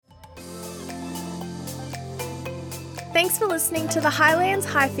Thanks for listening to the Highlands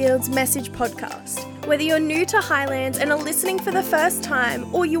Highfields Message Podcast. Whether you're new to Highlands and are listening for the first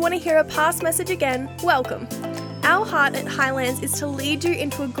time, or you want to hear a past message again, welcome. Our heart at Highlands is to lead you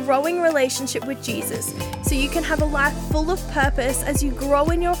into a growing relationship with Jesus, so you can have a life full of purpose as you grow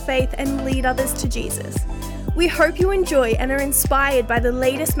in your faith and lead others to Jesus. We hope you enjoy and are inspired by the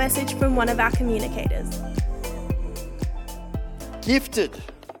latest message from one of our communicators. Gifted.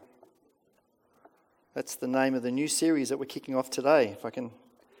 That's the name of the new series that we're kicking off today. If I can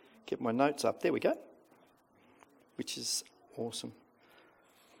get my notes up. There we go. Which is awesome.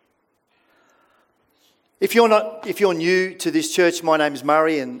 If you're new to this church, my name is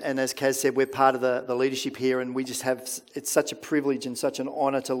Murray, and as Kaz said, we're part of the leadership here, and we just have, it's such a privilege and such an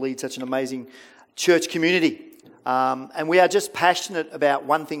honour to lead such an amazing church community. And we are just passionate about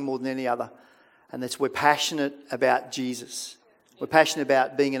one thing more than any other, and that's we're passionate about Jesus. We're passionate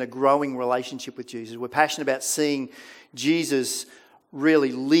about being in a growing relationship with Jesus. We're passionate about seeing Jesus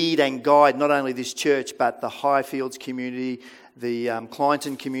really lead and guide not only this church, but the Highfields community, the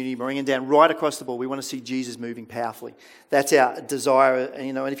Clinton community, bringing down right across the board. We want to see Jesus moving powerfully. That's our desire,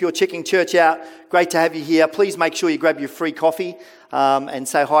 and if you're checking church out, great to have you here. Please make sure you grab your free coffee and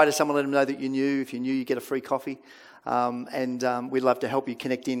say hi to someone, let them know that you're new. If you're new, you get a free coffee. We'd love to help you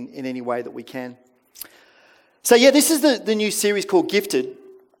connect in any way that we can. So this is the new series called Gifted,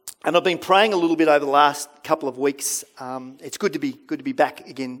 and I've been praying a little bit over the last couple of weeks. It's good to be back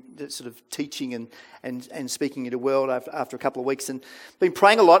again, sort of teaching and speaking into the world after a couple of weeks, and been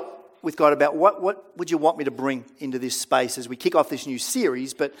praying a lot with God about what would you want me to bring into this space as we kick off this new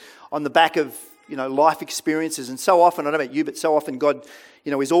series, but on the back of life experiences. And so often, I don't know about you, but so often God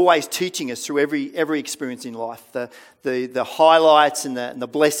is always teaching us through every experience in life, the highlights and the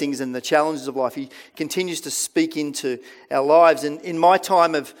blessings and the challenges of life. He continues to speak into our lives. And in my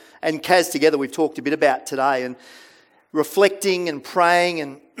time and Kaz together, we've talked a bit about today, and reflecting and praying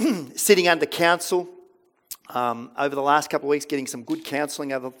and sitting under counsel over the last couple of weeks, getting some good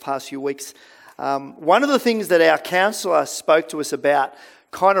counselling over the past few weeks. One of the things that our counsellor spoke to us about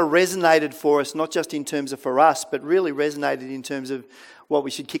kind of resonated for us, not just in terms of for us, but really resonated in terms of what we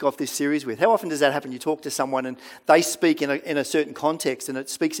should kick off this series with. How often does that happen? You talk to someone and they speak in a certain context, and it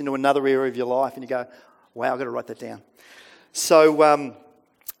speaks into another area of your life, and you go, wow, I've got to write that down. So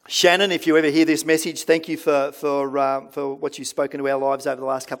Shannon, if you ever hear this message, thank you for what you've spoken to our lives over the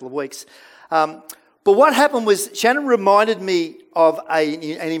last couple of weeks. But what happened was Shannon reminded me of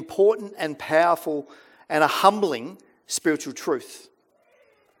an important and powerful and a humbling spiritual truth.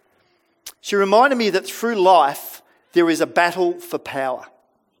 She reminded me that through life, there is a battle for power.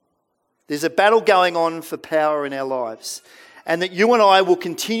 There's a battle going on for power in our lives. And that you and I will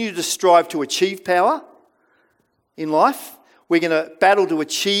continue to strive to achieve power in life. We're going to battle to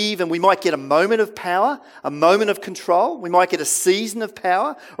achieve, and we might get a moment of power, a moment of control. We might get a season of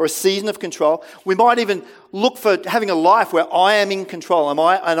power or a season of control. We might even look for having a life where I am in control and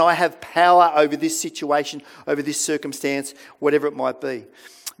I have power over this situation, over this circumstance, whatever it might be.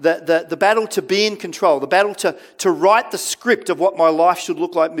 The battle to be in control, the battle to write the script of what my life should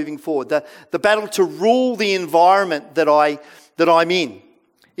look like moving forward, the battle to rule the environment that I'm in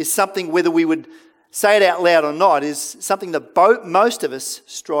is something, whether we would say it out loud or not, is something that most of us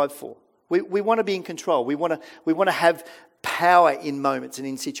strive for. We want to be in control. We want to have power in moments and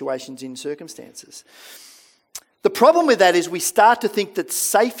in situations, in circumstances. The problem with that is we start to think that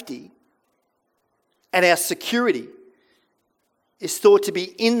safety and our security is thought to be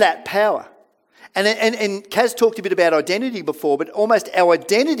in that power. And Kaz talked a bit about identity before, but almost our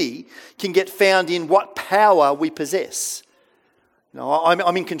identity can get found in what power we possess.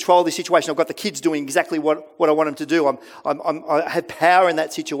 I'm in control of the situation. I've got the kids doing exactly what I want them to do. I have power in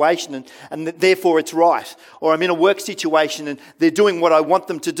that situation, and therefore it's right. Or I'm in a work situation and they're doing what I want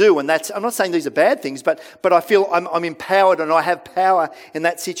them to do, and I'm not saying these are bad things, but I feel I'm empowered and I have power in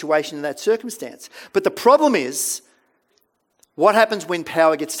that situation, in that circumstance. But the problem is, what happens when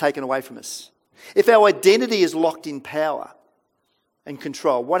power gets taken away from us? If our identity is locked in power and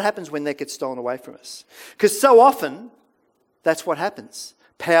control, what happens when that gets stolen away from us? Because so often, that's what happens.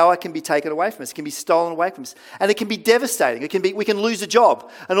 Power can be taken away from us, can be stolen away from us, and it can be devastating. We can lose a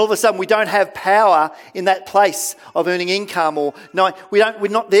job, and all of a sudden we don't have power in that place of earning income, or no, we're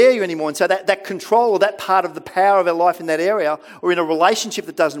not there anymore. And so that control, or that part of the power of our life in that area, or in a relationship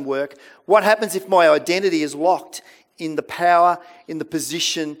that doesn't work, what happens if my identity is locked in the power, in the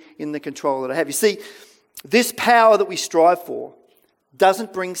position, in the control that I have? You see, this power that we strive for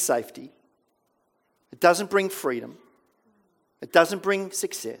doesn't bring safety. It doesn't bring freedom. It doesn't bring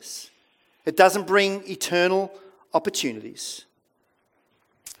success. It doesn't bring eternal opportunities.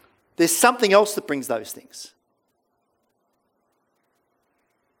 There's something else that brings those things.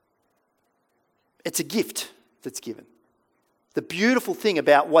 It's a gift that's given. The beautiful thing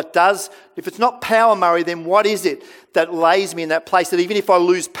about if it's not power, Murray, then what is it that lays me in that place that even if I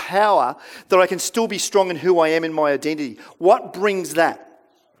lose power, that I can still be strong in who I am in my identity? What brings that?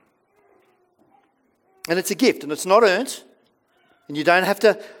 And it's a gift, and it's not earned, and you don't have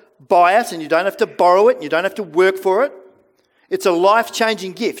to buy it, and you don't have to borrow it, and you don't have to work for it. It's a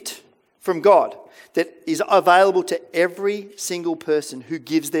life-changing gift from God that is available to every single person who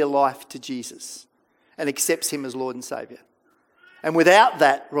gives their life to Jesus and accepts him as Lord and Saviour. And without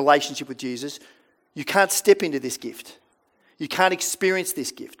that relationship with Jesus, you can't step into this gift. You can't experience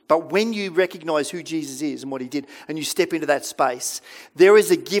this gift. But when you recognise who Jesus is and what he did, and you step into that space, there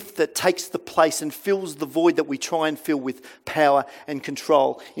is a gift that takes the place and fills the void that we try and fill with power and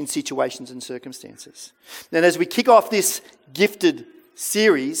control in situations and circumstances. And as we kick off this gifted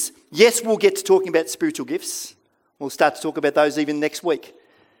series, yes, we'll get to talking about spiritual gifts. We'll start to talk about those even next week.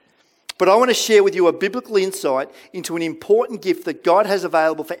 But I want to share with you a biblical insight into an important gift that God has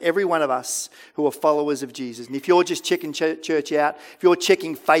available for every one of us who are followers of Jesus. And if you're just checking church out, if you're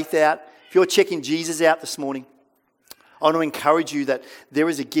checking faith out, if you're checking Jesus out this morning, I want to encourage you that there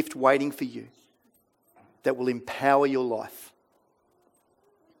is a gift waiting for you that will empower your life.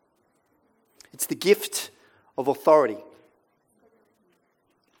 It's the gift of authority.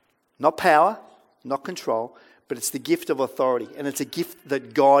 Not power, not control, but it's the gift of authority, and it's a gift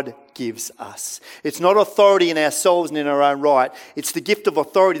that God gives us. It's not authority in ourselves and in our own right. It's the gift of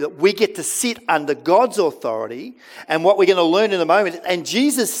authority that we get to sit under God's authority, and what we're going to learn in a moment. And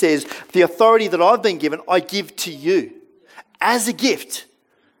Jesus says, the authority that I've been given, I give to you as a gift.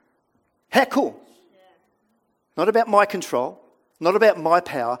 How cool. Not about my control, not about my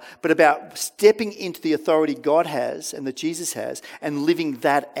power, but about stepping into the authority God has and that Jesus has and living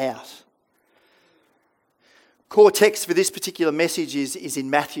that out. Core text for this particular message is in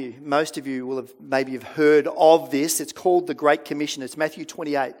Matthew. Most of you will have maybe have heard of this. It's called the Great Commission. It's Matthew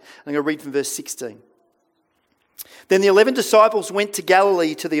 28. I'm going to read from verse 16. Then the 11 disciples went to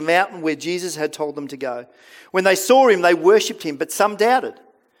Galilee to the mountain where Jesus had told them to go. When they saw him, they worshipped him, but some doubted.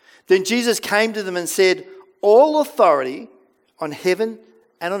 Then Jesus came to them and said, all authority on heaven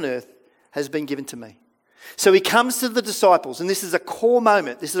and on earth has been given to me. So he comes to the disciples, and this is a core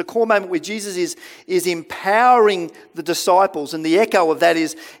moment. This is a core moment where Jesus is empowering the disciples, and the echo of that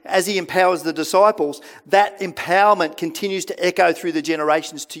is, as he empowers the disciples, that empowerment continues to echo through the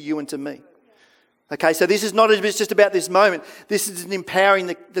generations to you and to me. Okay, so this is not just about this moment. This is an empowering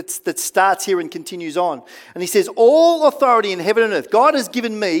that starts here and continues on. And he says, all authority in heaven and earth, God has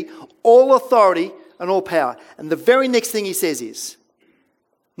given me all authority and all power. And the very next thing he says is,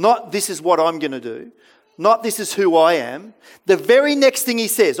 not this is what I'm going to do, not this is who I am. The very next thing he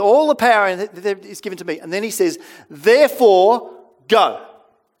says, all the power is given to me. And then he says, therefore, go.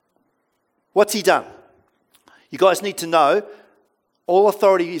 What's he done? You guys need to know, all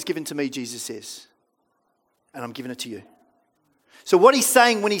authority is given to me, Jesus says. And I'm giving it to you. So what he's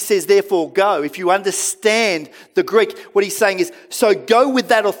saying when he says, therefore, go, if you understand the Greek, what he's saying is, so go with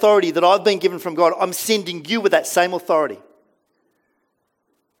that authority that I've been given from God. I'm sending you with that same authority.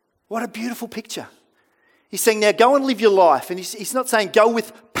 What a beautiful picture. He's saying, now go and live your life. And he's not saying go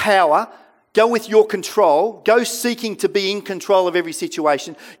with power, go with your control, go seeking to be in control of every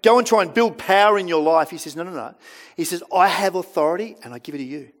situation, go and try and build power in your life. He says, no. He says, I have authority and I give it to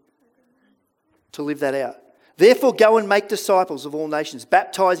you to live that out. Therefore, go and make disciples of all nations,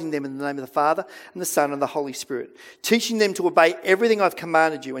 baptizing them in the name of the Father and the Son and the Holy Spirit, teaching them to obey everything I've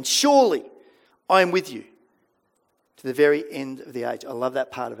commanded you. And surely I am with you to the very end of the age. I love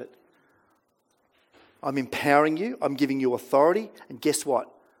that part of it. I'm empowering you. I'm giving you authority. And guess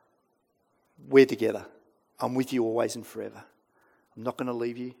what? We're together. I'm with you always and forever. I'm not going to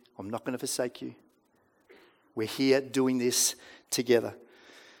leave you. I'm not going to forsake you. We're here doing this together.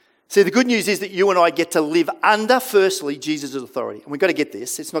 See, the good news is that you and I get to live under, firstly, Jesus' authority. And we've got to get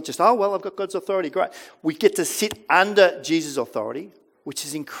this. It's not just, oh, well, I've got God's authority. Great. We get to sit under Jesus' authority, which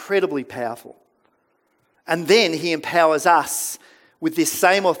is incredibly powerful. And then he empowers us with this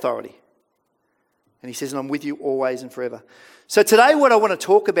same authority. And he says, and I'm with you always and forever. So today what I want to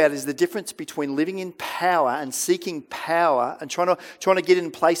talk about is the difference between living in power and seeking power and trying to get in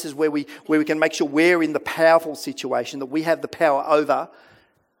places where we can make sure we're in the powerful situation, that we have the power over,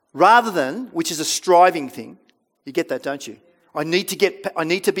 rather than, which is a striving thing. You get that, don't you? I need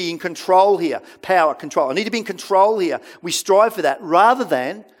to be in control here. Power, control. I need to be in control here. We strive for that, rather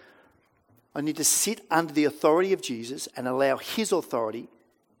than I need to sit under the authority of Jesus and allow his authority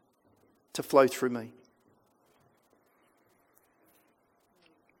to flow through me.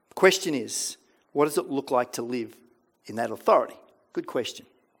 The question is, what does it look like to live in that authority? Good question.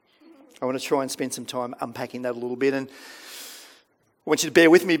 I want to try and spend some time unpacking that a little bit. And I want you to bear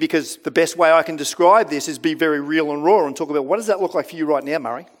with me, because the best way I can describe this is be very real and raw and talk about what does that look like for you right now,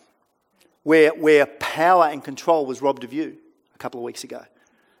 Murray, where power and control was robbed of you a couple of weeks ago.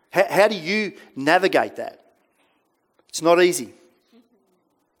 How do you navigate that? It's not easy.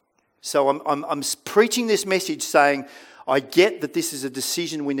 So I'm preaching this message saying, I get that this is a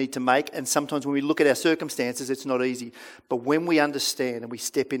decision we need to make, and sometimes when we look at our circumstances, it's not easy. But when we understand and we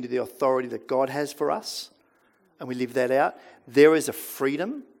step into the authority that God has for us, and we live that out, there is a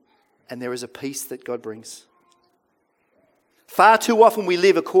freedom and there is a peace that God brings. Far too often we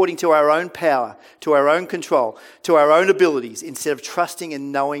live according to our own power, to our own control, to our own abilities, instead of trusting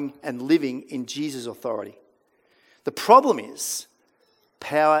and knowing and living in Jesus' authority. The problem is,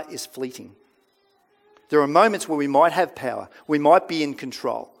 power is fleeting. There are moments where we might have power, we might be in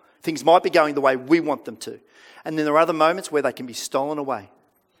control, things might be going the way we want them to, and then there are other moments where they can be stolen away.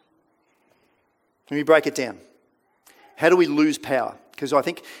 Let me break it down. How do we lose power? Because I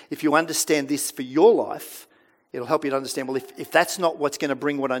think if you understand this for your life, it'll help you to understand, well, if that's not what's going to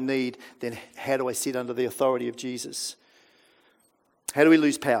bring what I need, then how do I sit under the authority of Jesus? How do we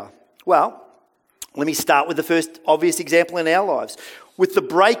lose power? Well, let me start with the first obvious example in our lives. With the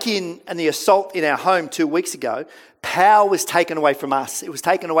break-in and the assault in our home 2 weeks ago, power was taken away from us. It was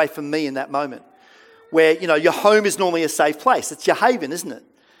taken away from me in that moment. Where, your home is normally a safe place. It's your haven, isn't it?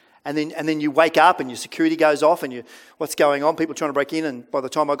 And then you wake up and your security goes off and what's going on? People trying to break in, and by the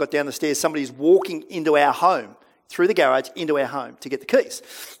time I got down the stairs, somebody's walking into our home, through the garage, into our home to get the keys.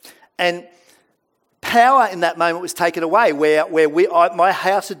 And power in that moment was taken away, where my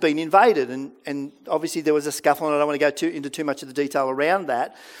house had been invaded, and obviously there was a scuffle, and I don't want to go into too much of the detail around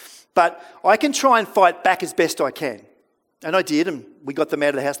that, but I can try and fight back as best I can. And I did, and we got them out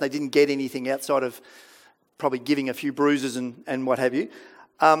of the house, and they didn't get anything outside of probably giving a few bruises and what have you.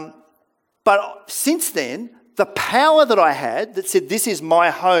 But since then, the power that I had that said, this is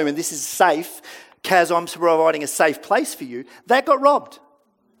my home and this is safe, Kaz, I'm providing a safe place for you, that got robbed.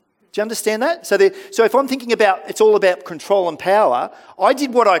 Do you understand that? So if I'm thinking about, it's all about control and power, I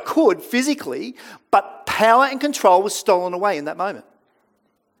did what I could physically, but power and control was stolen away in that moment.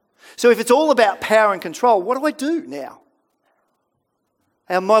 So if it's all about power and control, what do I do now?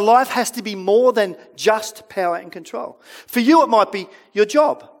 And my life has to be more than just power and control. For you, it might be your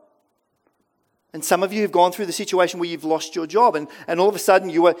job. And some of you have gone through the situation where you've lost your job, and all of a sudden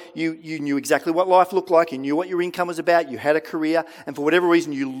you knew exactly what life looked like, you knew what your income was about, you had a career, and for whatever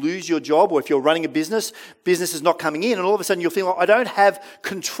reason you lose your job, or if you're running a business is not coming in, and all of a sudden you're feeling like, I don't have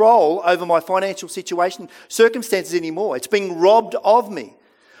control over my financial circumstances anymore. It's being robbed of me.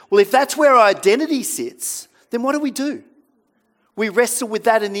 Well, if that's where our identity sits, then what do? We wrestle with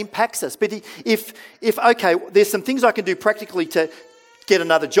that and it impacts us. But if okay, there's some things I can do practically to get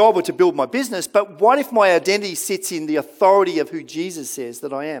another job or to build my business, but what if my identity sits in the authority of who Jesus says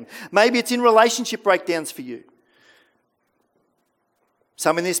that I am? Maybe it's in relationship breakdowns for you.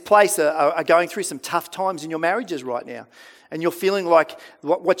 Some in this place are going through some tough times in your marriages right now, and you're feeling like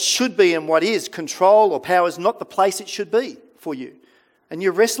what should be and what is control or power is not the place it should be for you, and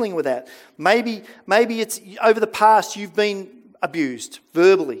you're wrestling with that. Maybe it's over the past you've been abused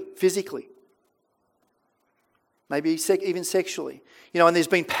verbally, physically, maybe even sexually. And there's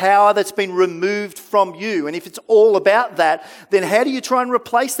been power that's been removed from you. And if it's all about that, then how do you try and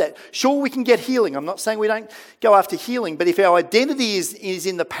replace that? Sure, we can get healing. I'm not saying we don't go after healing, but if our identity is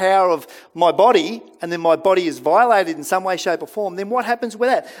in the power of my body, and then my body is violated in some way, shape or form, then what happens with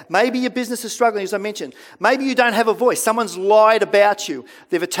that? Maybe your business is struggling, as I mentioned. Maybe you don't have a voice. Someone's lied about you.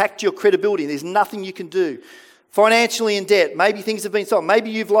 They've attacked your credibility. There's nothing you can do. Financially in debt, maybe things have been sold, maybe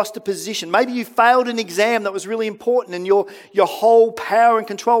you've lost a position, maybe you failed an exam that was really important and your whole power and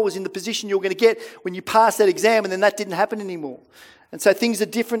control was in the position you're going to get when you pass that exam, and then that didn't happen anymore. And so things are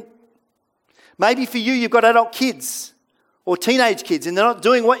different. Maybe for you, you've got adult kids or teenage kids and they're not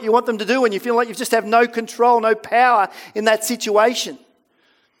doing what you want them to do, and you feel like you just have no control, no power in that situation.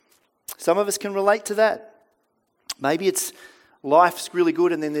 Some of us can relate to that. Maybe it's life's really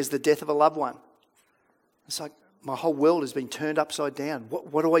good and then there's the death of a loved one. It's like, my whole world has been turned upside down.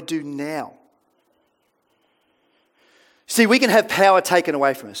 What do I do now? See, we can have power taken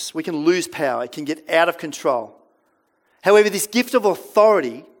away from us. We can lose power. It can get out of control. However, this gift of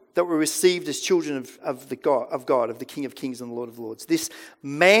authority that we received as children of God, of the King of Kings and the Lord of Lords, this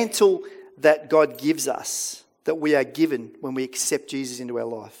mantle that God gives us, that we are given when we accept Jesus into our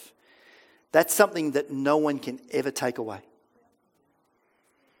life, that's something that no one can ever take away.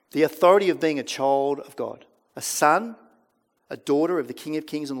 The authority of being a child of God, a son, a daughter of the King of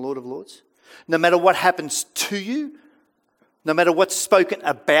Kings and Lord of Lords. No matter what happens to you, no matter what's spoken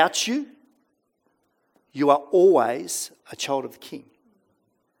about you, you are always a child of the King.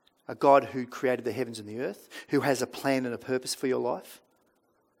 A God who created the heavens and the earth, who has a plan and a purpose for your life.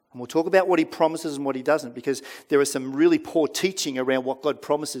 And we'll talk about what he promises and what he doesn't, because there is some really poor teaching around what God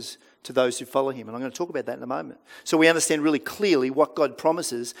promises to those who follow him. And I'm going to talk about that in a moment. So we understand really clearly what God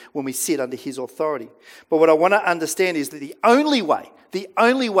promises when we sit under his authority. But what I want to understand is that the only way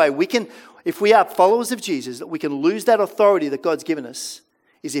we can, if we are followers of Jesus, that we can lose that authority that God's given us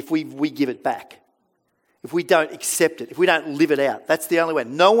is if we give it back. If we don't accept it, if we don't live it out. That's the only way.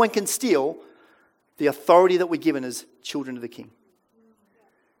 No one can steal the authority that we're given as children of the King.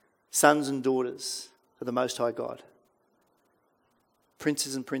 Sons and daughters of the Most High God.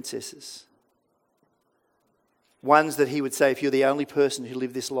 Princes and princesses. Ones that he would say, if you're the only person who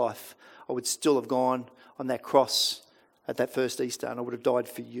lived this life, I would still have gone on that cross at that first Easter and I would have died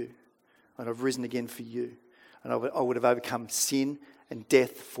for you. And I've risen again for you. And I would have overcome sin and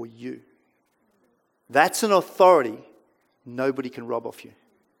death for you. That's an authority nobody can rob off you.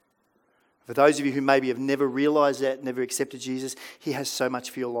 For those of you who maybe have never realised that, never accepted Jesus, he has so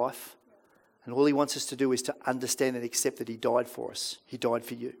much for your life. And all he wants us to do is to understand and accept that he died for us. He died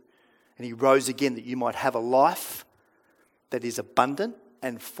for you. And he rose again that you might have a life that is abundant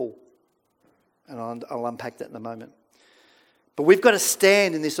and full. And I'll unpack that in a moment. But we've got to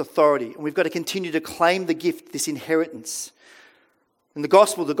stand in this authority and we've got to continue to claim the gift, this inheritance. In the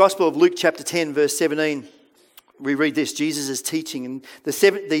Gospel of Luke chapter 10 verse 17, we read this. Jesus is teaching and the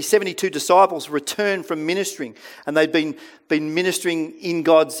 72 disciples returned from ministering and they'd been ministering in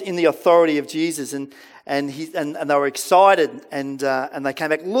the authority of Jesus and they were excited and they came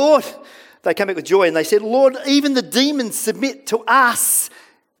back, Lord, they came back with joy and they said, Lord, even the demons submit to us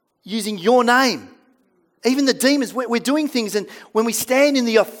using your name. Even the demons, we're doing things, and when we stand in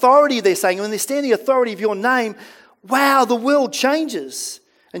the authority, they're saying, when they stand in the authority of your name, wow, the world changes.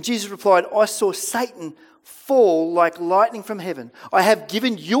 And Jesus replied, I saw Satan fall like lightning from heaven. I have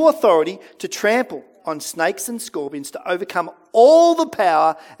given you authority to trample on snakes and scorpions to overcome all the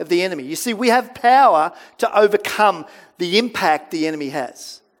power of the enemy. You see, we have power to overcome the impact the enemy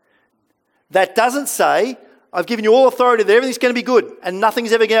has. That doesn't say, I've given you all authority that everything's going to be good and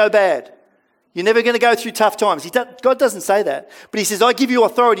nothing's ever going to go bad. You're never going to go through tough times. God doesn't say that. But he says, I give you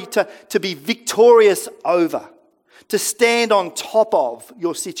authority to be victorious over, to stand on top of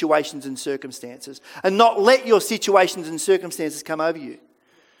your situations and circumstances and not let your situations and circumstances come over you.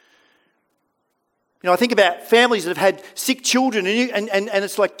 You know, I think about families that have had sick children and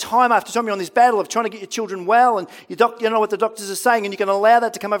it's like time after time you're on this battle of trying to get your children well and you don't know what the doctors are saying and you can allow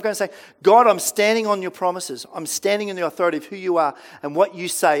that to come over and say, God, I'm standing on your promises. I'm standing in the authority of who you are and what you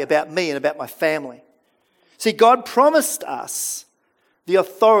say about me and about my family. See, God promised us the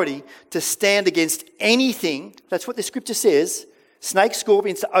authority to stand against anything. That's what the scripture says. Snakes,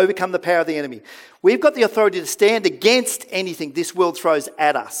 scorpions, to overcome the power of the enemy. We've got the authority to stand against anything this world throws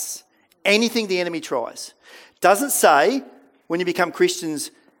at us. Anything the enemy tries. Doesn't say when you become Christians,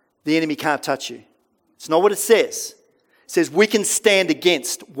 the enemy can't touch you. It's not what it says. It says we can stand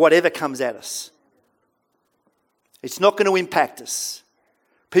against whatever comes at us. It's not going to impact us.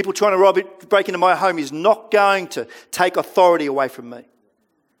 People trying to break into my home is not going to take authority away from me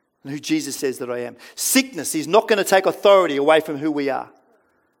and who Jesus says that I am. Sickness is not going to take authority away from who we are.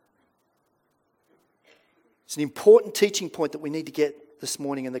 It's an important teaching point that we need to get this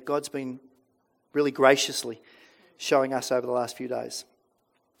morning and that God's been really graciously showing us over the last few days.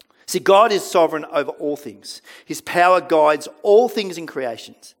 See, God is sovereign over all things. His power guides all things in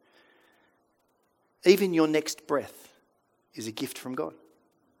creations. Even your next breath is a gift from God.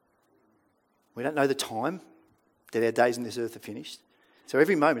 We don't know the time that our days on this earth are finished. So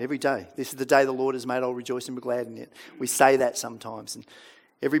every moment, every day, this is the day the Lord has made, I'll rejoice and be glad in it. We say that sometimes. And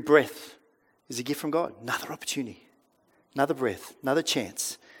every breath is a gift from God. Another opportunity. Another breath, another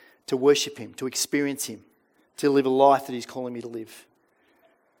chance to worship him, to experience him, to live a life that he's calling me to live.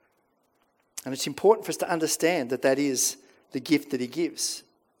 And it's important for us to understand that that is the gift that he gives.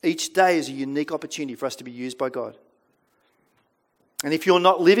 Each day is a unique opportunity for us to be used by God. And if you're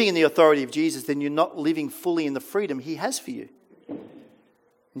not living in the authority of Jesus, then you're not living fully in the freedom he has for you.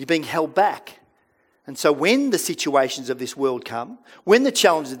 And you're being held back. And so when the situations of this world come, when the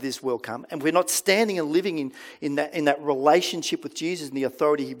challenges of this world come, and we're not standing and living in that relationship with Jesus and the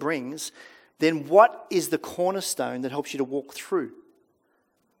authority he brings, then what is the cornerstone that helps you to walk through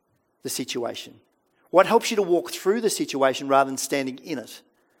the situation? What helps you to walk through the situation rather than standing in it?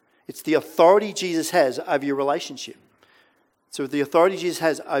 It's the authority Jesus has over your relationship. So the authority Jesus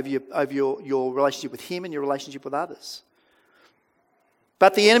has over your relationship with him and your relationship with others.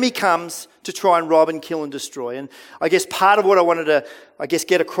 But the enemy comes to try and rob and kill and destroy. And I guess part of what I wanted to,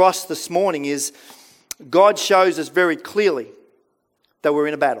 get across this morning is God shows us very clearly that we're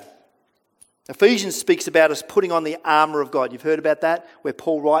in a battle. Ephesians speaks about us putting on the armour of God. You've heard about that, where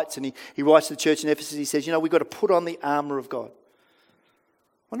Paul writes, and he writes to the church in Ephesus, he says, we've got to put on the armour of God.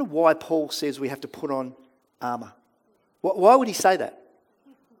 I wonder why Paul says we have to put on armour. Why would he say that?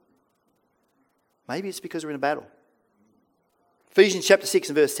 Maybe it's because we're in a battle. Ephesians chapter 6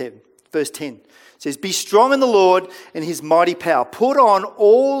 and verse 10 says, "Be strong in the Lord and his mighty power. Put on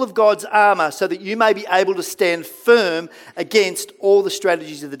all of God's armour so that you may be able to stand firm against all the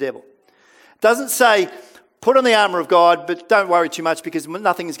strategies of the devil." It doesn't say, put on the armour of God, but don't worry too much because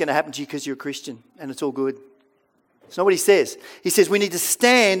nothing is going to happen to you because you're a Christian and it's all good. It's not what he says. He says we need to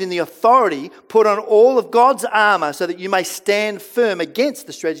stand in the authority, put on all of God's armour so that you may stand firm against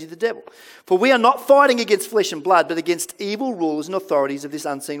the strategy of the devil. For we are not fighting against flesh and blood, but against evil rulers and authorities of this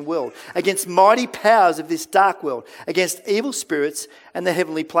unseen world, against mighty powers of this dark world, against evil spirits and the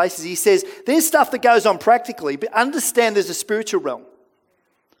heavenly places. He says there's stuff that goes on practically, but understand there's a spiritual realm.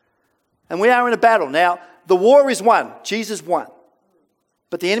 And we are in a battle. Now, the war is won. Jesus won.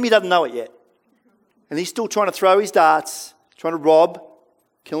 But the enemy doesn't know it yet. And he's still trying to throw his darts, trying to rob,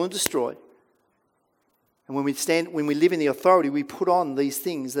 kill and destroy. And when we live in the authority, we put on these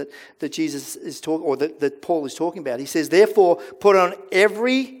things that Jesus is talking, or that Paul is talking about. He says, therefore, put on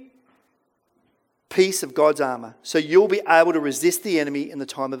every piece of God's armour, so you'll be able to resist the enemy in the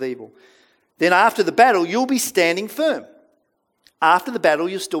time of evil. Then after the battle, you'll be standing firm. After the battle,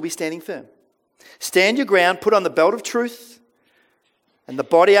 you'll still be standing firm. Stand your ground, put on the belt of truth and the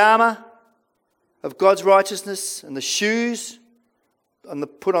body armour of God's righteousness, and the shoes, and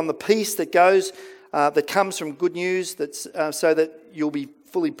put on the peace that comes from good news, so that you'll be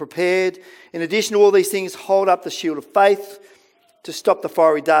fully prepared. In addition to all these things, hold up the shield of faith to stop the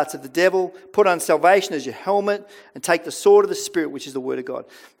fiery darts of the devil. Put on salvation as your helmet, and take the sword of the Spirit, which is the word of God.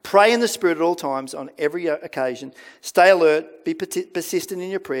 Pray in the Spirit at all times, on every occasion. Stay alert, be persistent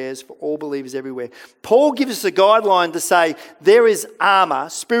in your prayers for all believers everywhere. Paul gives us a guideline to say there is armour,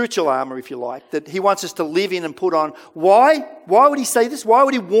 spiritual armour if you like, that he wants us to live in and put on. Why? Why would he say this? Why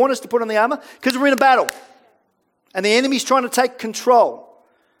would he want us to put on the armour? Because we're in a battle. And the enemy's trying to take control.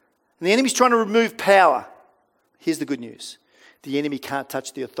 And the enemy's trying to remove power. Here's the good news. The enemy can't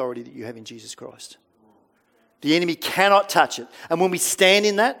touch the authority that you have in Jesus Christ. The enemy cannot touch it. And when we stand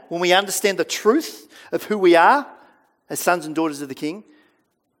in that, when we understand the truth of who we are as sons and daughters of the King,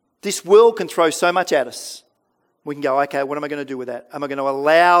 this world can throw so much at us. We can go, okay, what am I going to do with that? Am I going to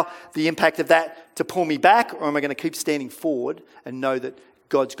allow the impact of that to pull me back, or am I going to keep standing forward and know that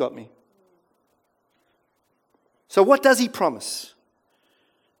God's got me? So what does he promise?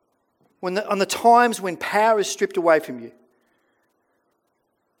 On the times when power is stripped away from you,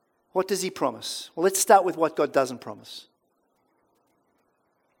 what does he promise? Well, let's start with what God doesn't promise.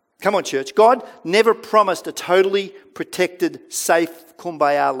 Come on, church. God never promised a totally protected, safe,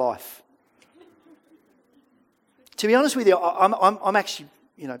 kumbaya life. To be honest with you, I'm actually,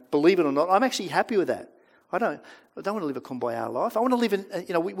 believe it or not, I'm actually happy with that. I don't want to live a kumbaya life. I want to live in,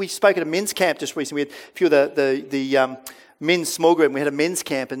 we spoke at a men's camp just recently. We had a few of the men's small group, and we had a men's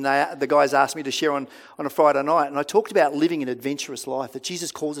camp, and the guys asked me to share on a Friday night, and I talked about living an adventurous life, that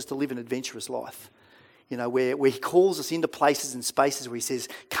Jesus calls us to live an adventurous life, where he calls us into places and spaces where he says,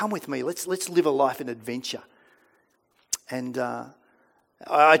 come with me, let's live a life in adventure. And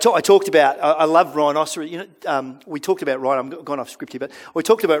I talked about, I love rhinoceros, we talked about rhino, I'm gone off script here, but we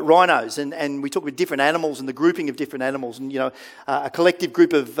talked about rhinos, and we talked about different animals and the grouping of different animals, and a collective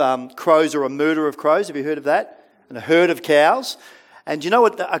group of crows, or a murder of crows, have you heard of that? And a herd of cows. And do you know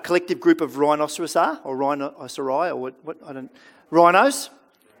what a collective group of rhinoceros are? Or rhinoceri, or rhinos?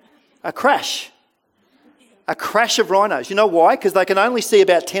 A crash. A crash of rhinos. You know why? Because they can only see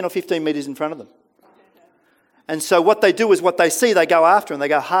about 10 or 15 metres in front of them. And so what they do is what they see, they go after, and they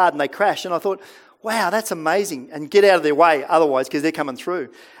go hard, and they crash. And I thought, wow, that's amazing. And get out of their way otherwise, because they're coming through.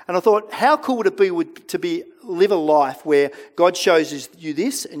 And I thought, how cool would it be to live a life where God shows you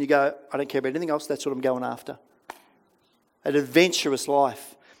this, and you go, I don't care about anything else, that's what I'm going after. An adventurous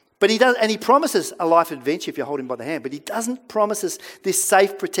life. But he promises a life adventure if you hold him by the hand, but he doesn't promise us this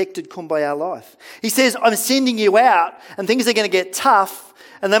safe, protected kumbaya life. He says, I'm sending you out, and things are going to get tough,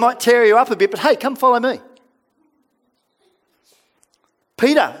 and they might tear you up a bit, but hey, come follow me.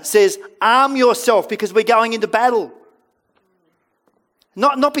 Peter says, arm yourself, because we're going into battle.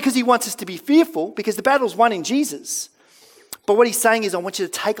 Not because he wants us to be fearful, because the battle's won in Jesus. But what he's saying is, I want you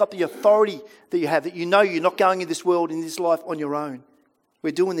to take up the authority that you have, that you're not going in this world, in this life on your own.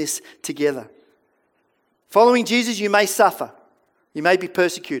 We're doing this together. Following Jesus, you may suffer. You may be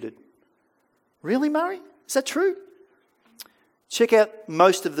persecuted. Really, Murray? Is that true? Check out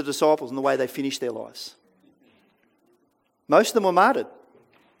most of the disciples and the way they finished their lives. Most of them were martyred.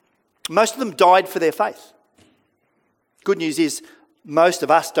 Most of them died for their faith. Good news is most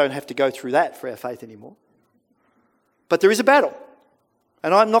of us don't have to go through that for our faith anymore. But there is a battle.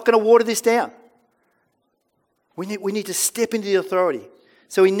 And I'm not going to water this down. We need to step into the authority.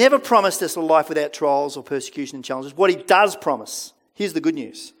 So he never promised us a life without trials or persecution and challenges. What he does promise, here's the good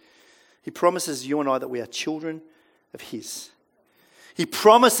news. He promises you and I that we are children of his. He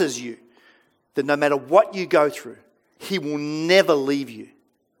promises you that no matter what you go through, he will never leave you.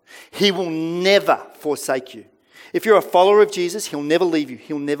 He will never forsake you. If you're a follower of Jesus, he'll never leave you.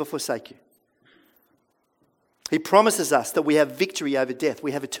 He'll never forsake you. He promises us that we have victory over death.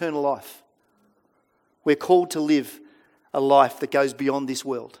 We have eternal life. We're called to live a life that goes beyond this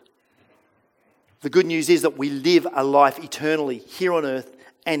world. The good news is that we live a life eternally here on earth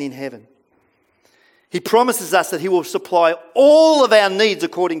and in heaven. He promises us that he will supply all of our needs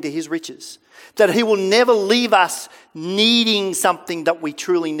according to his riches. That he will never leave us needing something that we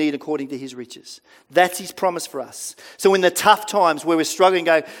truly need according to his riches. That's his promise for us. So in the tough times where we're struggling,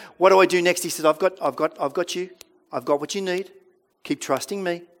 going, what do I do next? He says, I've got you. I've got what you need. Keep trusting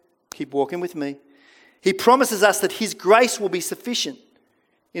me. Keep walking with me. He promises us that his grace will be sufficient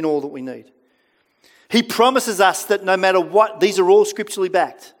in all that we need. He promises us that no matter what, these are all scripturally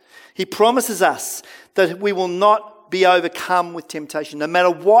backed. He promises us that we will not be overcome with temptation. No matter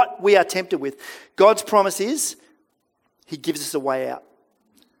what we are tempted with, God's promise is he gives us a way out.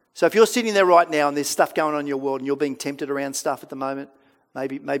 So if you're sitting there right now and there's stuff going on in your world and you're being tempted around stuff at the moment,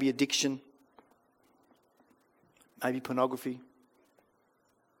 maybe addiction, maybe pornography,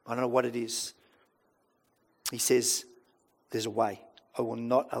 I don't know what it is. He says, there's a way. I will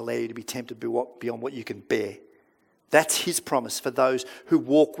not allow you to be tempted beyond what you can bear. That's his promise for those who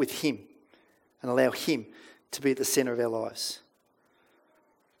walk with him and allow him to be at the centre of our lives.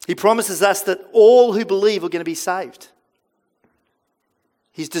 He promises us that all who believe are going to be saved.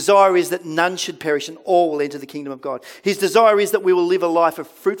 His desire is that none should perish and all will enter the kingdom of God. His desire is that we will live a life of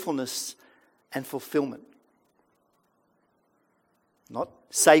fruitfulness and fulfilment. Not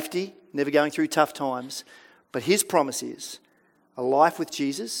safety, never going through tough times, but his promise is a life with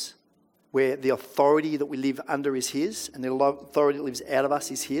Jesus where the authority that we live under is his and the authority that lives out of us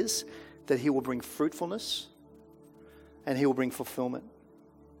is his, that he will bring fruitfulness and he will bring fulfillment.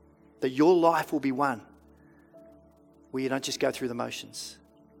 That your life will be one where you don't just go through the motions.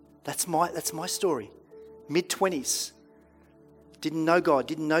 That's my story. Mid-20s. Didn't know God,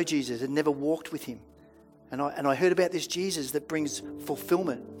 didn't know Jesus, had never walked with him. And I heard about this Jesus that brings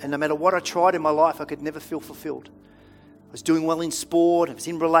fulfillment. And no matter what I tried in my life, I could never feel fulfilled. I was doing well in sport, I was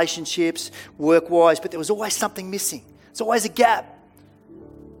in relationships, work-wise, but there was always something missing. There's always a gap.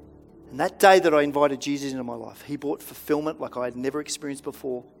 And that day that I invited Jesus into my life, he brought fulfillment like I had never experienced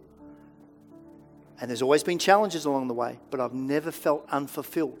before. And there's always been challenges along the way, but I've never felt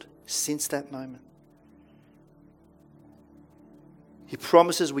unfulfilled since that moment. He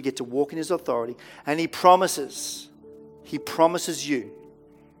promises we get to walk in his authority, and he promises you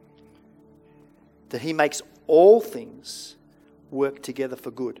that he makes all things work together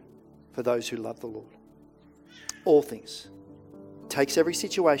for good for those who love the Lord. All things. Takes every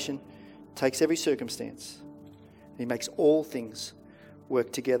situation, takes every circumstance, and he makes all things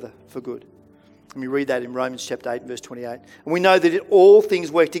work together for good. Let me read that in Romans chapter 8 verse 28. And we know that all things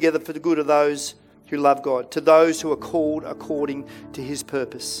work together for the good of those who love God, to those who are called according to his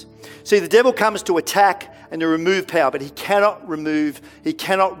purpose. See, the devil comes to attack and to remove power, but he cannot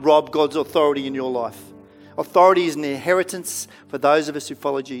rob God's authority in your life. Authority is an inheritance for those of us who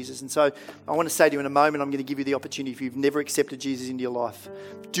follow Jesus. And so I want to say to you in a moment, I'm going to give you the opportunity, if you've never accepted Jesus into your life,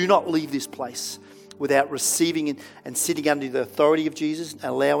 do not leave this place without receiving and sitting under the authority of Jesus, and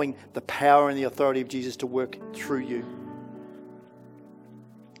allowing the power and the authority of Jesus to work through you.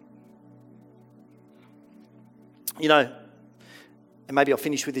 You know, and maybe I'll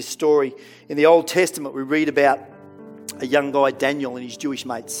finish with this story. In the Old Testament, we read about a young guy, Daniel, and his Jewish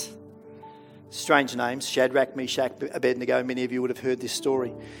mates. Strange names, Shadrach, Meshach, Abednego. Many of you would have heard this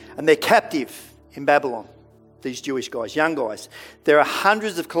story. And they're captive in Babylon, these Jewish guys, young guys. They're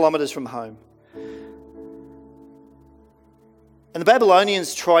hundreds of kilometres from home. And the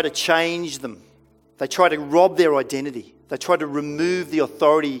Babylonians try to change them. They try to rob their identity. They try to remove the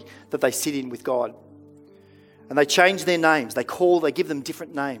authority that they sit in with God. And they change their names. They give them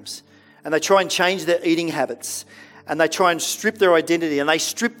different names. And they try and change their eating habits. And they try and strip their identity. And they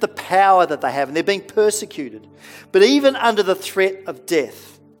strip the power that they have. And they're being persecuted. But even under the threat of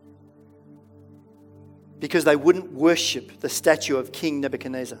death, because they wouldn't worship the statue of King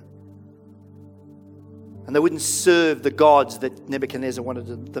Nebuchadnezzar. And they wouldn't serve the gods that Nebuchadnezzar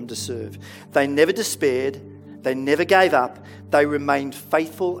wanted them to serve. They never despaired. They never gave up. They remained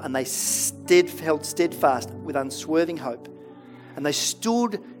faithful, and they held steadfast with unswerving hope. And they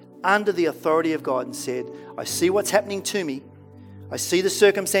stood under the authority of God and said, I see what's happening to me. I see the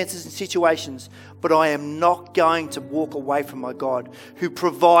circumstances and situations, but I am not going to walk away from my God, who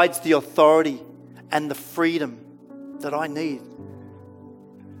provides the authority and the freedom that I need.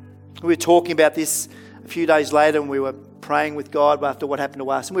 We were talking about this a few days later, and we were praying with God after what happened to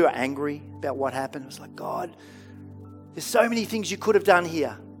us, and we were angry about what happened. It was like, God, there's so many things you could have done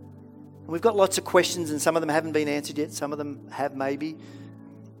here. And we've got lots of questions, and some of them haven't been answered yet. Some of them have maybe.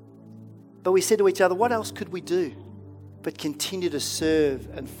 But we said to each other, what else could we do but continue to serve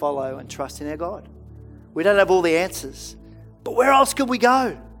and follow and trust in our God? We don't have all the answers, but where else could we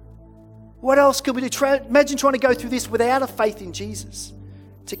go? What else could we do? Imagine trying to go through this without a faith in Jesus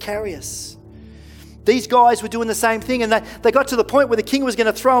to carry us. These guys were doing the same thing, and they got to the point where the king was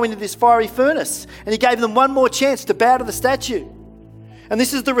going to throw them into this fiery furnace, and he gave them one more chance to bow to the statue. And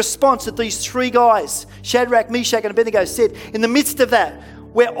this is the response that these three guys, Shadrach, Meshach, and Abednego, said. In the midst of that,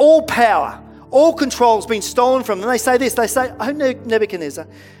 where all power, all control has been stolen from them, they say this, they say, oh Nebuchadnezzar,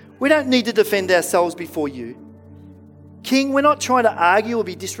 we don't need to defend ourselves before you. King, we're not trying to argue or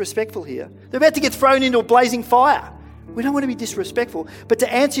be disrespectful here. They're about to get thrown into a blazing fire. We don't want to be disrespectful. But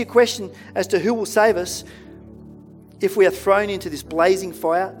to answer your question as to who will save us, if we are thrown into this blazing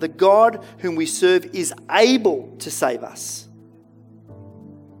fire, the God whom we serve is able to save us.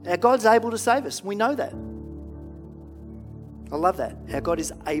 Our God's able to save us. We know that. I love that. Our God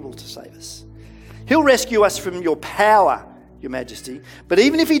is able to save us. He'll rescue us from your power, Your Majesty. But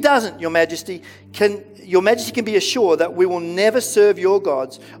even if he doesn't, Your Majesty can be assured that we will never serve your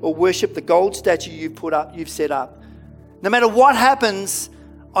gods or worship the gold statue you've set up. No matter what happens,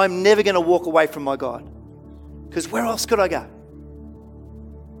 I'm never going to walk away from my God. Because where else could I go?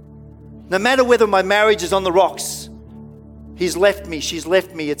 No matter whether my marriage is on the rocks, he's left me, she's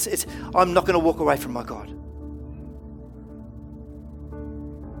left me, I'm not going to walk away from my God.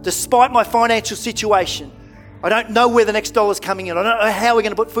 Despite my financial situation, I don't know where the next dollar's coming in. I don't know how we're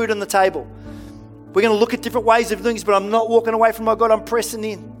going to put food on the table. We're going to look at different ways of doing this, but I'm not walking away from my God. I'm pressing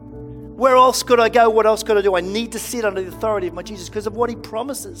in. Where else could I go? What else could I do? I need to sit under the authority of my Jesus because of what he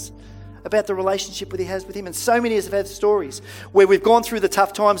promises about the relationship that he has with him. And so many of us have had stories where we've gone through the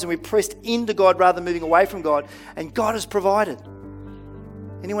tough times and we've pressed into God rather than moving away from God, and God has provided.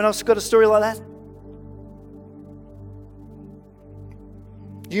 Anyone else got a story like that?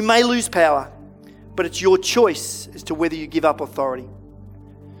 You may lose power, but it's your choice as to whether you give up authority.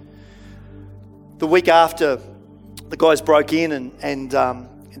 The week after the guys broke in and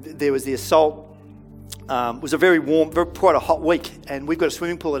there was the assault, it was a very warm, quite a hot week, and we've got a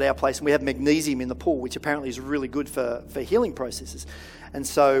swimming pool at our place, and we have magnesium in the pool, which apparently is really good for healing processes. And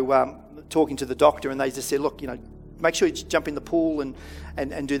so talking to the doctor, and they just said, look, make sure you jump in the pool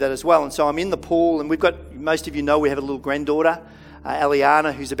and do that as well. And so I'm in the pool, and most of you know, we have a little granddaughter,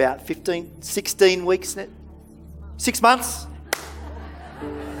 Eliana, who's about 16 weeks, 6 months.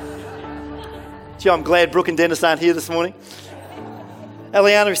 Gee, I'm glad Brooke and Dennis aren't here this morning.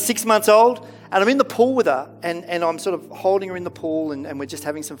 Eliana is 6 months old, and I'm in the pool with her, and I'm sort of holding her in the pool, and we're just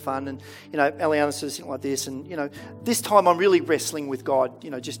having some fun, and, Eliana's sort of sitting like this, and, this time I'm really wrestling with God,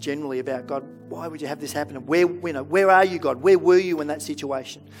 just generally about, God, why would you have this happen? And where are you, God? Where were you in that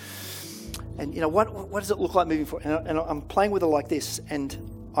situation? And, what does it look like moving forward? And I'm playing with her like this, and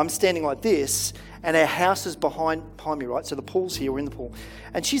I'm standing like this, and our house is behind me, right? So the pool's here, we're in the pool.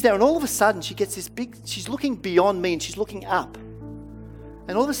 And she's there, and all of a sudden she gets she's looking beyond me, and she's looking up.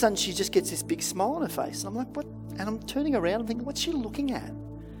 And all of a sudden she just gets this big smile on her face. And I'm like, what? And I'm turning around and thinking, what's she looking at?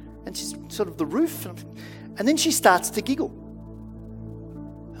 And she's sort of the roof. And then she starts to giggle.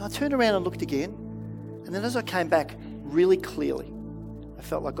 And I turned around and looked again. And then as I came back really clearly, I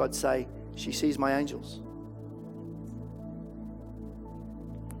felt like God say, she sees my angels.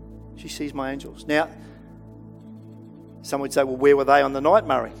 She sees my angels. Now, some would say, well, where were they on the night,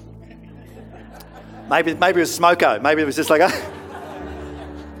 Murray? Maybe it was smoko. Maybe it was just like,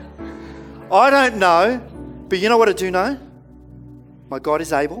 I don't know. But you know what I do know? My God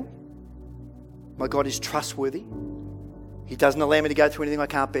is able. My God is trustworthy. He doesn't allow me to go through anything I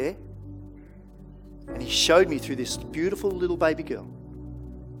can't bear. And he showed me through this beautiful little baby girl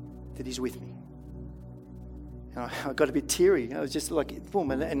that he's with me. And I got a bit teary. I was just like,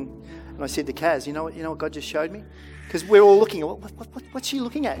 boom. And I said to Kaz, you know what God just showed me? Because we're all looking at, what's she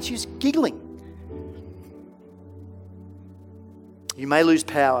looking at? She's giggling. You may lose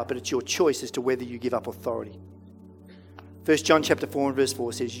power, but it's your choice as to whether you give up authority. 1 John chapter 4 and verse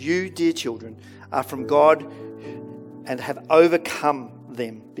 4 says, "You, dear children, are from God and have overcome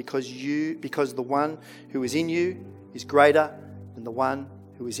them, because the one who is in you is greater than the one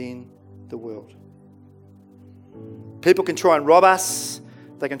who is in the world." People can try and rob us.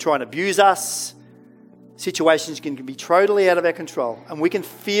 They can try and abuse us. Situations can be totally out of our control, and we can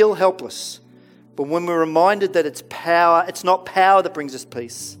feel helpless. But when we're reminded that it's not power that brings us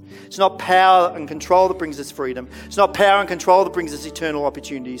peace. It's not power and control that brings us freedom. It's not power and control that brings us eternal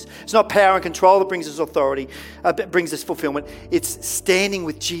opportunities. It's not power and control that brings us authority, brings us fulfillment. It's standing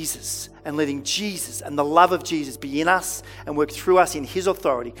with Jesus and letting Jesus and the love of Jesus be in us and work through us in his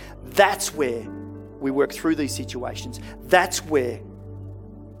authority. That's where we work through these situations. That's where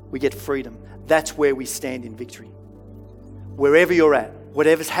we get freedom. That's where we stand in victory. Wherever you're at,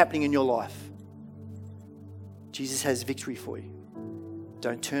 whatever's happening in your life, Jesus has victory for you.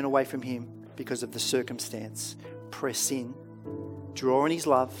 Don't turn away from him because of the circumstance. Press in. Draw on his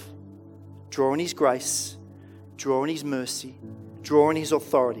love. Draw on his grace. Draw on his mercy. Draw on his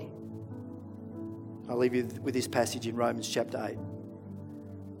authority. I'll leave you with this passage in Romans chapter 8.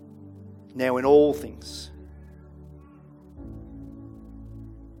 Now in all things,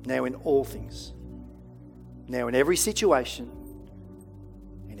 now in every situation,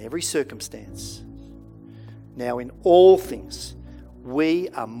 in every circumstance, now in all things, we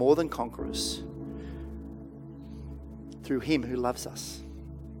are more than conquerors through him who loves us.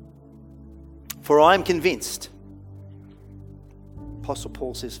 For I am convinced, Apostle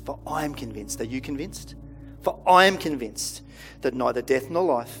Paul says, for I am convinced. Are you convinced? For I am convinced that neither death nor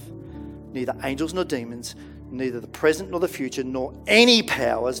life, neither angels nor demons, neither the present nor the future, nor any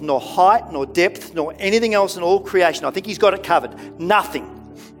powers, nor height, nor depth, nor anything else in all creation. I think he's got it covered.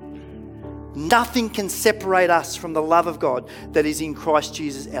 Nothing can separate us from the love of God that is in Christ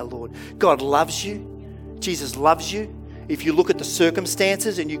Jesus our Lord. God loves you. Jesus loves you. If you look at the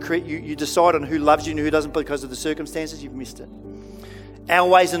circumstances and you decide on who loves you and who doesn't because of the circumstances, you've missed it. Our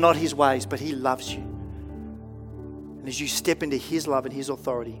ways are not his ways, but he loves you. And as you step into his love and his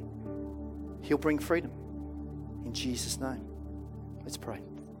authority, he'll bring freedom. In Jesus' name. Let's pray.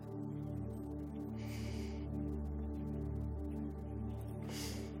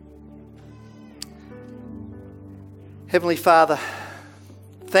 Heavenly Father,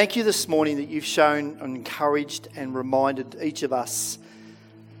 thank you this morning that you've shown and encouraged and reminded each of us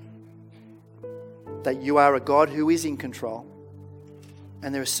that you are a God who is in control.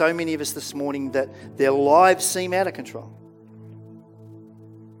 And there are so many of us this morning that their lives seem out of control.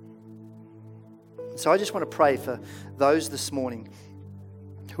 So I just want to pray for those this morning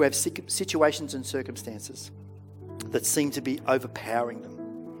who have situations and circumstances that seem to be overpowering them.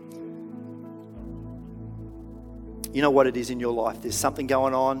 You know what it is in your life. There's something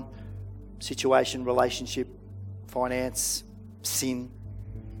going on, situation, relationship, finance, sin,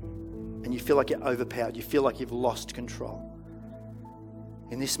 and you feel like you're overpowered. You feel like you've lost control.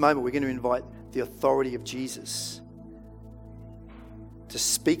 In this moment, we're going to invite the authority of Jesus to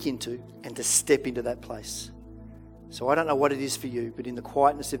speak into and to step into that place. So I don't know what it is for you, but in the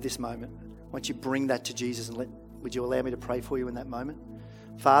quietness of this moment, once you bring that to Jesus, and would you allow me to pray for you in that moment?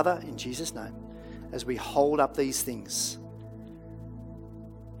 Father, in Jesus' name, as we hold up these things,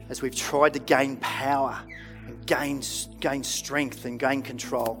 as we've tried to gain power and gain strength and gain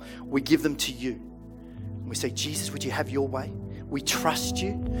control, we give them to you. And we say, Jesus, would you have your way? We trust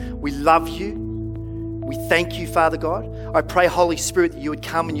you. We love you. We thank you, Father God. I pray, Holy Spirit, that you would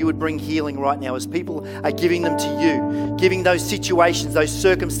come and you would bring healing right now as people are giving them to you, giving those situations, those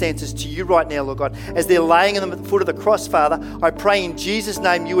circumstances to you right now, Lord God. As they're laying them at the foot of the cross, Father, I pray in Jesus'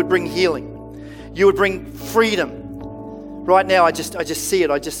 name you would bring healing. You would bring freedom. Right now, I just see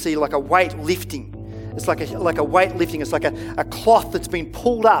it. I just see like a weight lifting. It's like a weight lifting. It's like a cloth that's been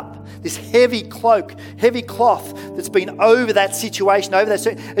pulled up. This heavy cloth that's been over that situation, over that.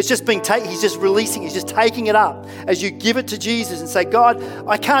 It's just being taken. He's just releasing. He's just taking it up as you give it to Jesus and say, God,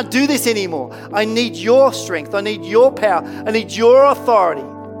 I can't do this anymore. I need your strength. I need your power. I need your authority.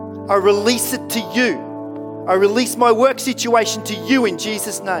 I release it to you. I release my work situation to you in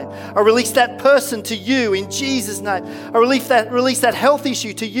Jesus' name. I release that person to you in Jesus' name. I release that health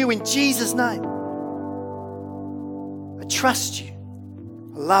issue to you in Jesus' name. I trust you.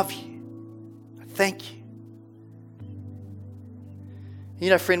 I love you. I thank you.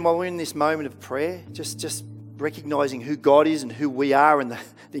 You know, friend, while we're in this moment of prayer, just recognizing who God is and who we are and the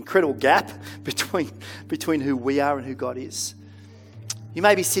incredible gap between who we are and who God is. You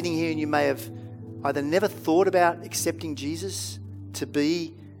may be sitting here and you may have either never thought about accepting Jesus to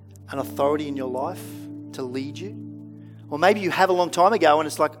be an authority in your life, to lead you, Or maybe you have a long time ago and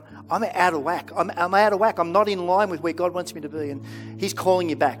it's like, I'm out of whack. I'm out of whack. I'm not in line with where God wants me to be. And he's calling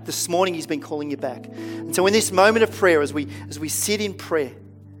you back. This morning he's been calling you back. And so in this moment of prayer, as we sit in prayer,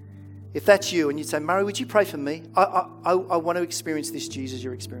 if that's you and you'd say, Murray, would you pray for me? I want to experience this Jesus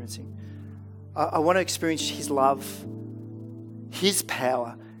you're experiencing. I want to experience his love, his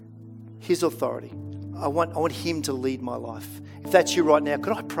power, his authority. I want him to lead my life. If that's you right now,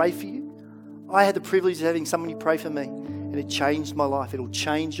 could I pray for you? I had the privilege of having somebody pray for me, and it changed my life. It'll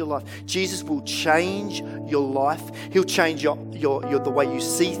change your life. Jesus will change your life. He'll change your the way you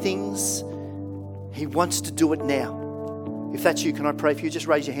see things. He wants to do it now. If that's you, can I pray for you? Just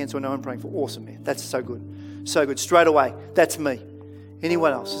raise your hand so I know I'm praying for. Awesome, man. That's so good. So good. Straight away, that's me.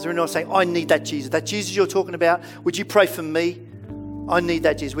 Anyone else? Is there anyone saying, I need that Jesus? That Jesus you're talking about, would you pray for me? I need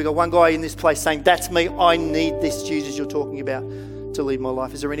that Jesus. We've got one guy in this place saying, that's me. I need this Jesus you're talking about to lead my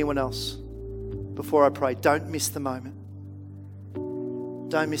life. Is there anyone else? Before I pray, don't miss the moment.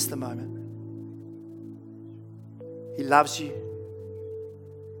 Don't miss the moment. He loves you.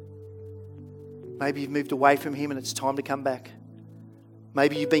 Maybe you've moved away from him and it's time to come back.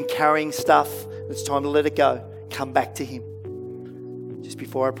 Maybe you've been carrying stuff and it's time to let it go. Come back to him. Just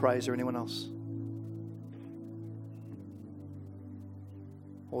before I pray, is there anyone else?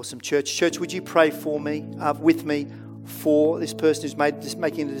 Awesome. Church, would you pray for me, with me, for this person who's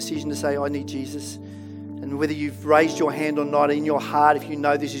making the decision to say, I need Jesus? And whether you've raised your hand or not, in your heart, if you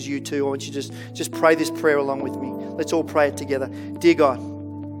know this is you too, I want you to just pray this prayer along with me. Let's all pray it together. Dear God,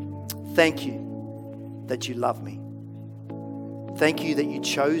 thank you that you love me. Thank you that you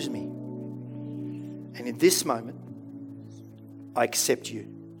chose me. And in this moment, I accept you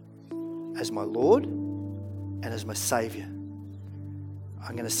as my Lord and as my Saviour.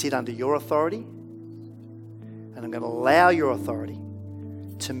 I'm going to sit under your authority and I'm going to allow your authority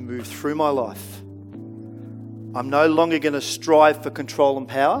to move through my life. I'm no longer going to strive for control and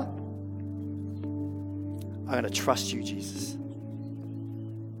power. I'm going to trust you, Jesus.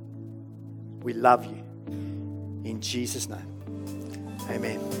 We love you. In Jesus' name,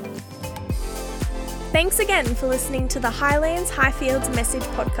 amen. Thanks again for listening to the Highlands Highfields Message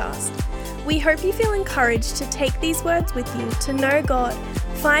Podcast. We hope you feel encouraged to take these words with you to know God,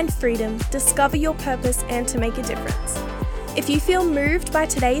 find freedom, discover your purpose, and to make a difference. If you feel moved by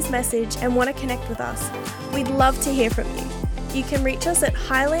today's message and want to connect with us, we'd love to hear from you. You can reach us at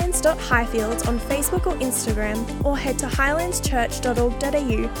highlands.highfields on Facebook or Instagram, or head to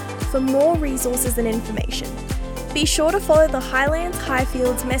highlandschurch.org.au for more resources and information. Be sure to follow the Highlands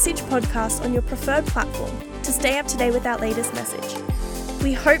Highfields Message Podcast on your preferred platform to stay up to date with our latest message.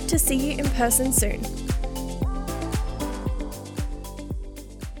 We hope to see you in person soon.